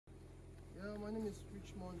my name is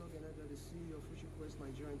Richmond Ogeneda, the CEO of Usieffurun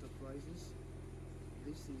Nigeria Enterprises.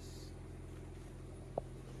 This is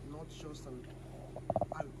not just an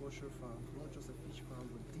agricultural farm, not just a fish farm,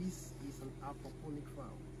 but this is an aquaponic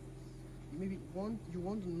farm. You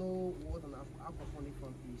want to know what an aquaponic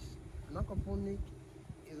farm is. An aquaponic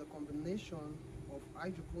is a combination of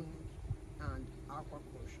hydroponic and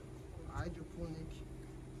aquaculture. Hydroponic,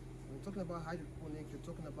 when you're talking about hydroponic, you're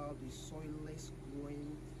talking about the soilless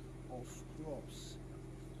growing of crops.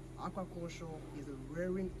 Aquaculture is the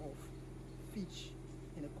rearing of fish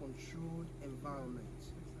in a controlled environment.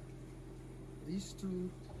 These two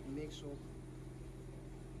makes up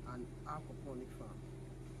an aquaponic farm.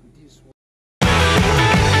 This one.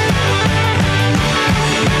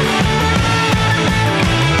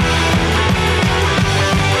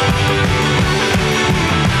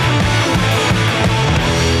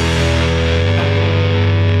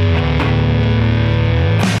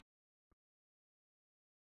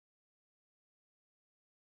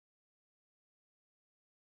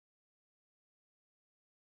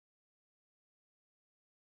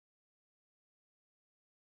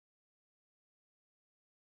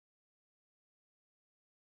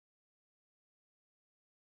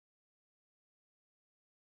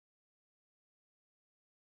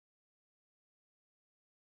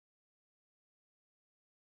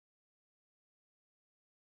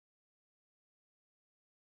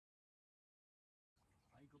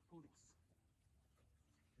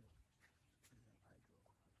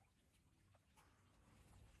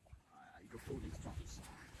 Hydroponics farms.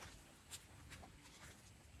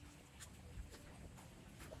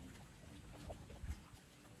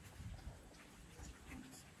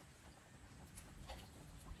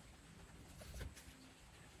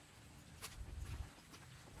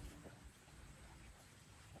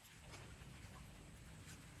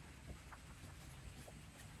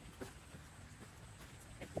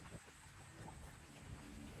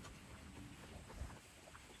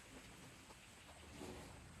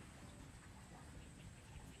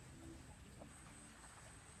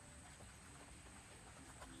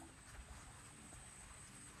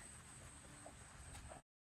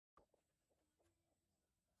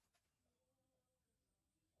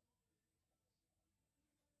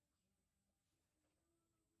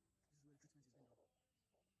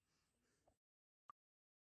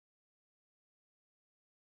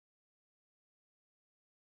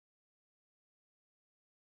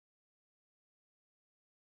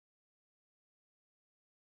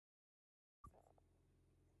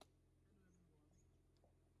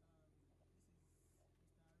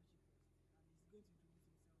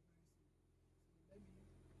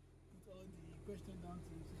 Question down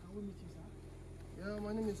to you. So can we meet you, sir? Yeah,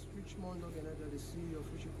 my name is Richmond Ogeneda, the CEO of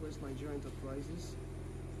Usieffurun Nigeria Enterprises.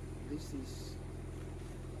 This is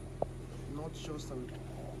not just an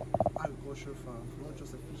agricultural farm, not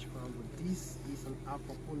just a fish farm, but this is an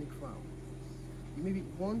aquaponic farm.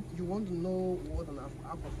 You want to know what an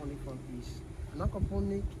aquaponic farm is. An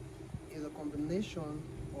aquaponic is a combination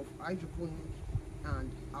of hydroponic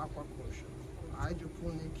and aquaculture.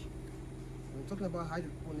 Hydroponic, when you're talking about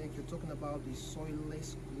hydroponic, you're talking about the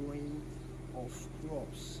soilless growing of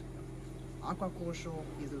crops. Aquaculture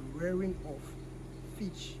is the rearing of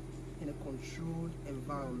fish in a controlled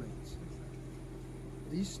environment.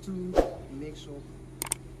 These two makes up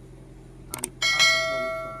an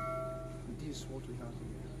aquaponic farm. This is what we have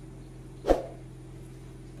here.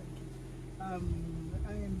 Thank you.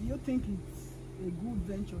 Do you think it's a good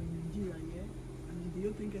venture in Nigeria, yeah? And do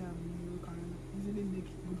you think you can easily make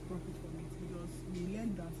good profit from it? Because we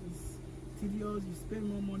learned that it's tedious, you spend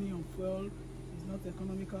more money on fuel, it's not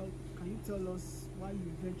economical. Can you tell us why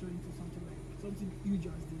you venture into something huge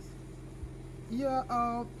as this?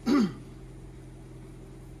 Yeah,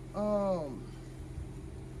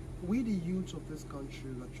 we the youth of this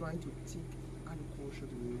country are trying to take agriculture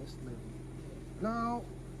to the next level. Now,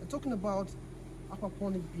 talking about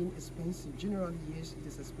aquaponic being expensive, generally yes, it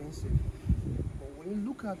is expensive. But when you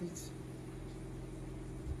look at it,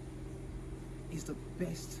 it's the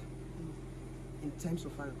best in terms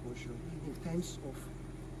of agriculture, in terms of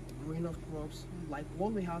growing of crops. Like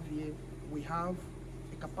what we have here, we have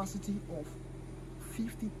a capacity of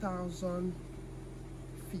 50,000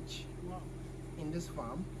 fish in this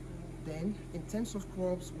farm. Then in terms of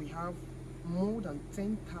crops, we have more than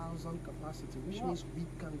 10,000 capacity, which means we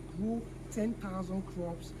can grow 10,000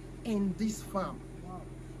 crops in this farm.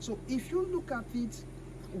 So if you look at it,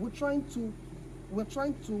 we're trying to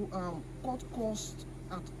cut costs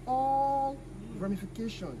at all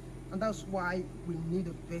ramifications, and that's why we need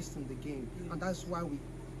the best in the game, and that's why we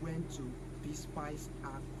went to B Spice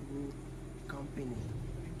Agro company.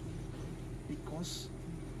 because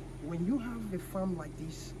when you have a farm like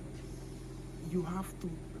this, you have to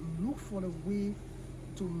look for a way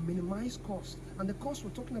to minimize cost. And the cost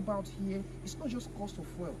we're talking about here is not just cost of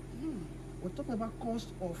fuel. We're talking about cost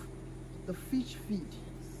of the fish feed.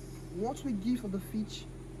 What we give for the fish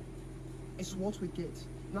is what we get.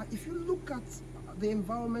 Now, if you look at the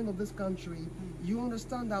environment of this country, you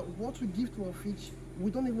understand that what we give to our fish,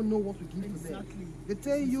 we don't even know what we give to them. They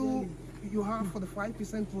tell you you have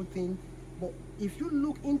 45% protein, but if you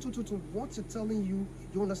look into what you're telling you,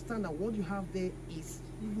 you understand that what you have there is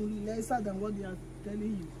even lesser than what they are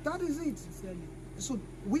telling you. That is it. So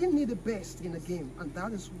we need the best in the game, and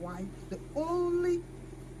that is why the only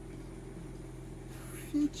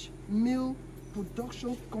fish meal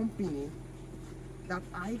production company that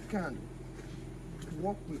I can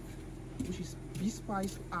work with, which is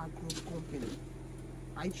B-Spice Agro Company,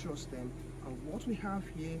 I trust them. And what we have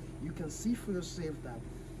here, you can see for yourself that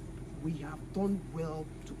we have done well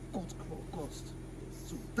to cut cost.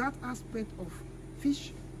 So that aspect of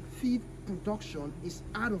fish feed production is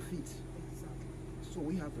out of it. So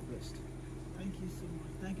we have the best. Thank you so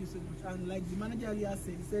much. Thank you so much. And like the manager earlier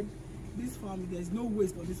said, he said this farm, there's no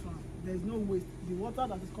waste on this farm. There's no waste. The water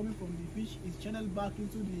that is coming from the fish is channeled back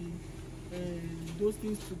into the those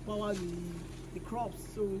things to power the crops.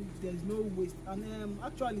 So there's no waste. And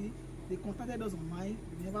actually, they contacted us online.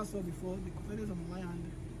 We never saw before. They contacted us online,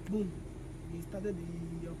 and boom, we started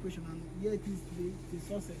the operation. And here it is today, the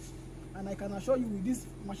success. And I can assure you, with this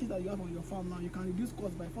machine that you have on your farm now, you can reduce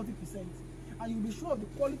cost by 40%, and you'll be sure of the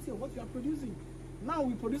quality of what you are producing. Now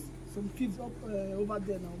we produce some feeds up over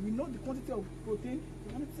there. Now we know the quantity of protein,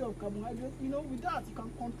 the quantity of carbohydrate. You know, with that you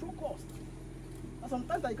can control cost. And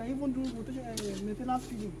sometimes you can even do rotation maintenance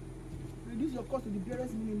feeding, reduce your cost to the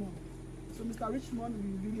barest minimum. So Mr. Richmond,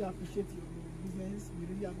 we really appreciate your business. We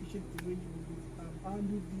really appreciate the way you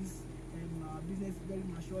handle this business very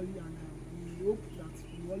maturely, and we hope that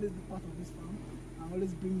you always be part of this farm and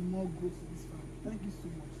always bring more growth to this farm. Thank you so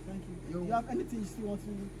much. Thank you. Do you have anything you still want to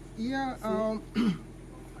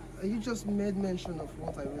say? You just made mention of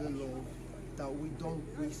what I really love, that we don't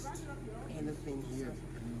waste anything here.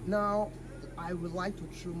 Now, I would like to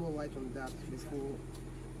throw more light on that before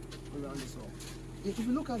we round this off. If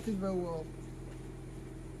you look at it very well,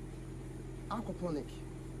 aquaponic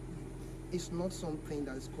is not something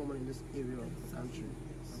that is common in this area of the country,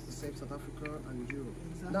 except South Africa and Europe.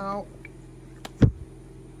 Now,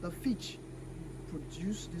 the fish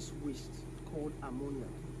produce this waste called ammonia.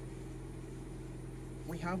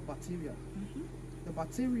 We have bacteria. The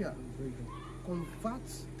bacteria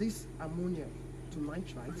converts this ammonia to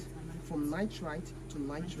nitrite, from nitrite to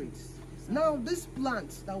nitrates. Now, this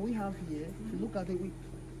plant that we have here, if you look at it,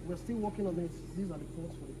 we're still working on it. These are the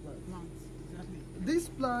pots for the plant. This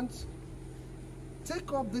plant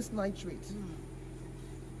take up this nitrate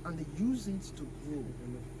and they use it to grow.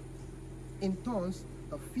 In turns,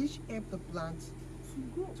 the fish help the plant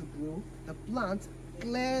to grow. The plant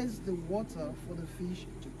clears the water for the fish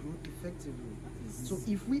to grow effectively. So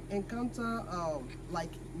if we encounter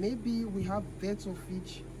like maybe we have deaths of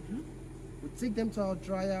fish, we take them to our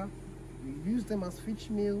dryer, we use them as fish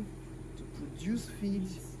meal to produce feed.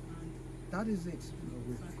 That is it.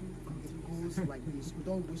 It goes like this. We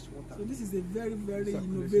don't waste water. So this is a very, very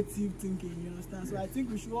innovative thinking, you understand? So I think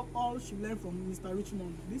we should all learn from Mr.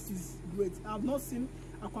 Richmond. This is great. I have not seen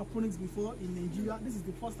aquaponics before in Nigeria. This is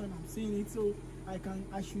the first time I'm seeing it, so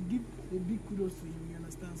I should give a big kudos to him, you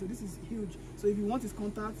understand? So this is huge. So if you want his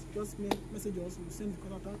contact, just message us. We'll send the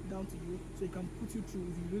contact down to you so he can put you through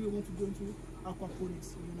if you really want to go into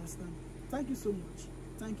aquaponics, you understand? Thank you so much.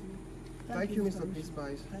 Thank you. Thank you, Mr.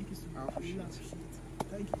 B-Spice. Thank you so much. I appreciate it.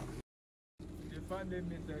 Thank you. The farm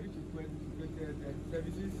name is Integrated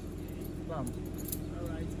Services Farm.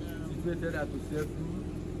 Alright. Situated at Usieffurun,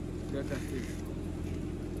 Delta State.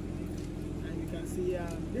 And you can see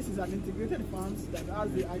this is an integrated farm that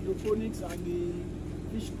has the hydroponics and the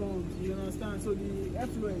fish ponds, you understand? So the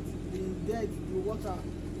effluent, the dead, the water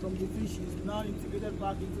from the fish is now integrated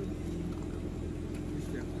back into the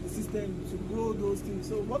system to grow those things.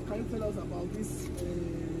 So what can you tell us about this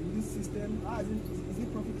system? Is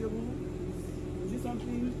it profitable? Is it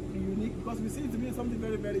something unique? Because we see it to be something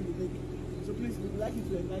very, very unique. So please, we'd like you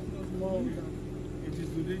to enlighten us more on that. It is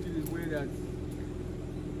unique in the way that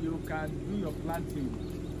you can do your planting.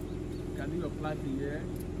 You can do your planting here.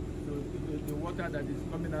 So the water that is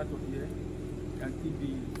coming out of here can still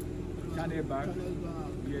be channeled back.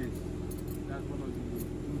 Yes, that's one of the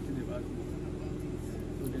good things about it.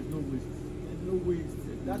 So there's no waste. There's no waste.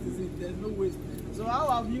 That is it. There's no waste. So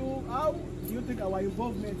how do you think our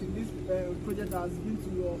involvement in this project has been to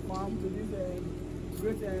your farm, to this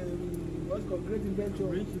great what's called great invention.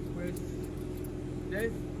 Great request.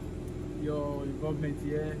 Yes, your involvement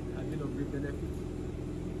here has been of great benefit.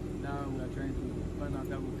 Now we are trying to find out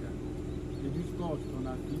how we can reduce cost on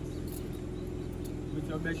our feet. With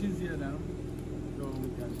your machines here now, so we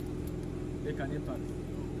can make an impact.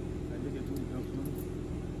 Can make a good reduction.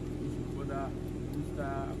 We should further boost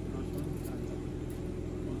our production and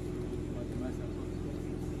also maximize our profit.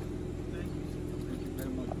 Thank you. Thank you very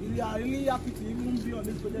much. We are really happy to even be on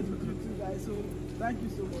this project with you two guys. So thank you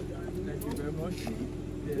so much. Thank you very much.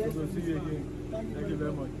 Yes, We'll see you again. Thank you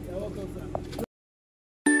very much. You're welcome, sir.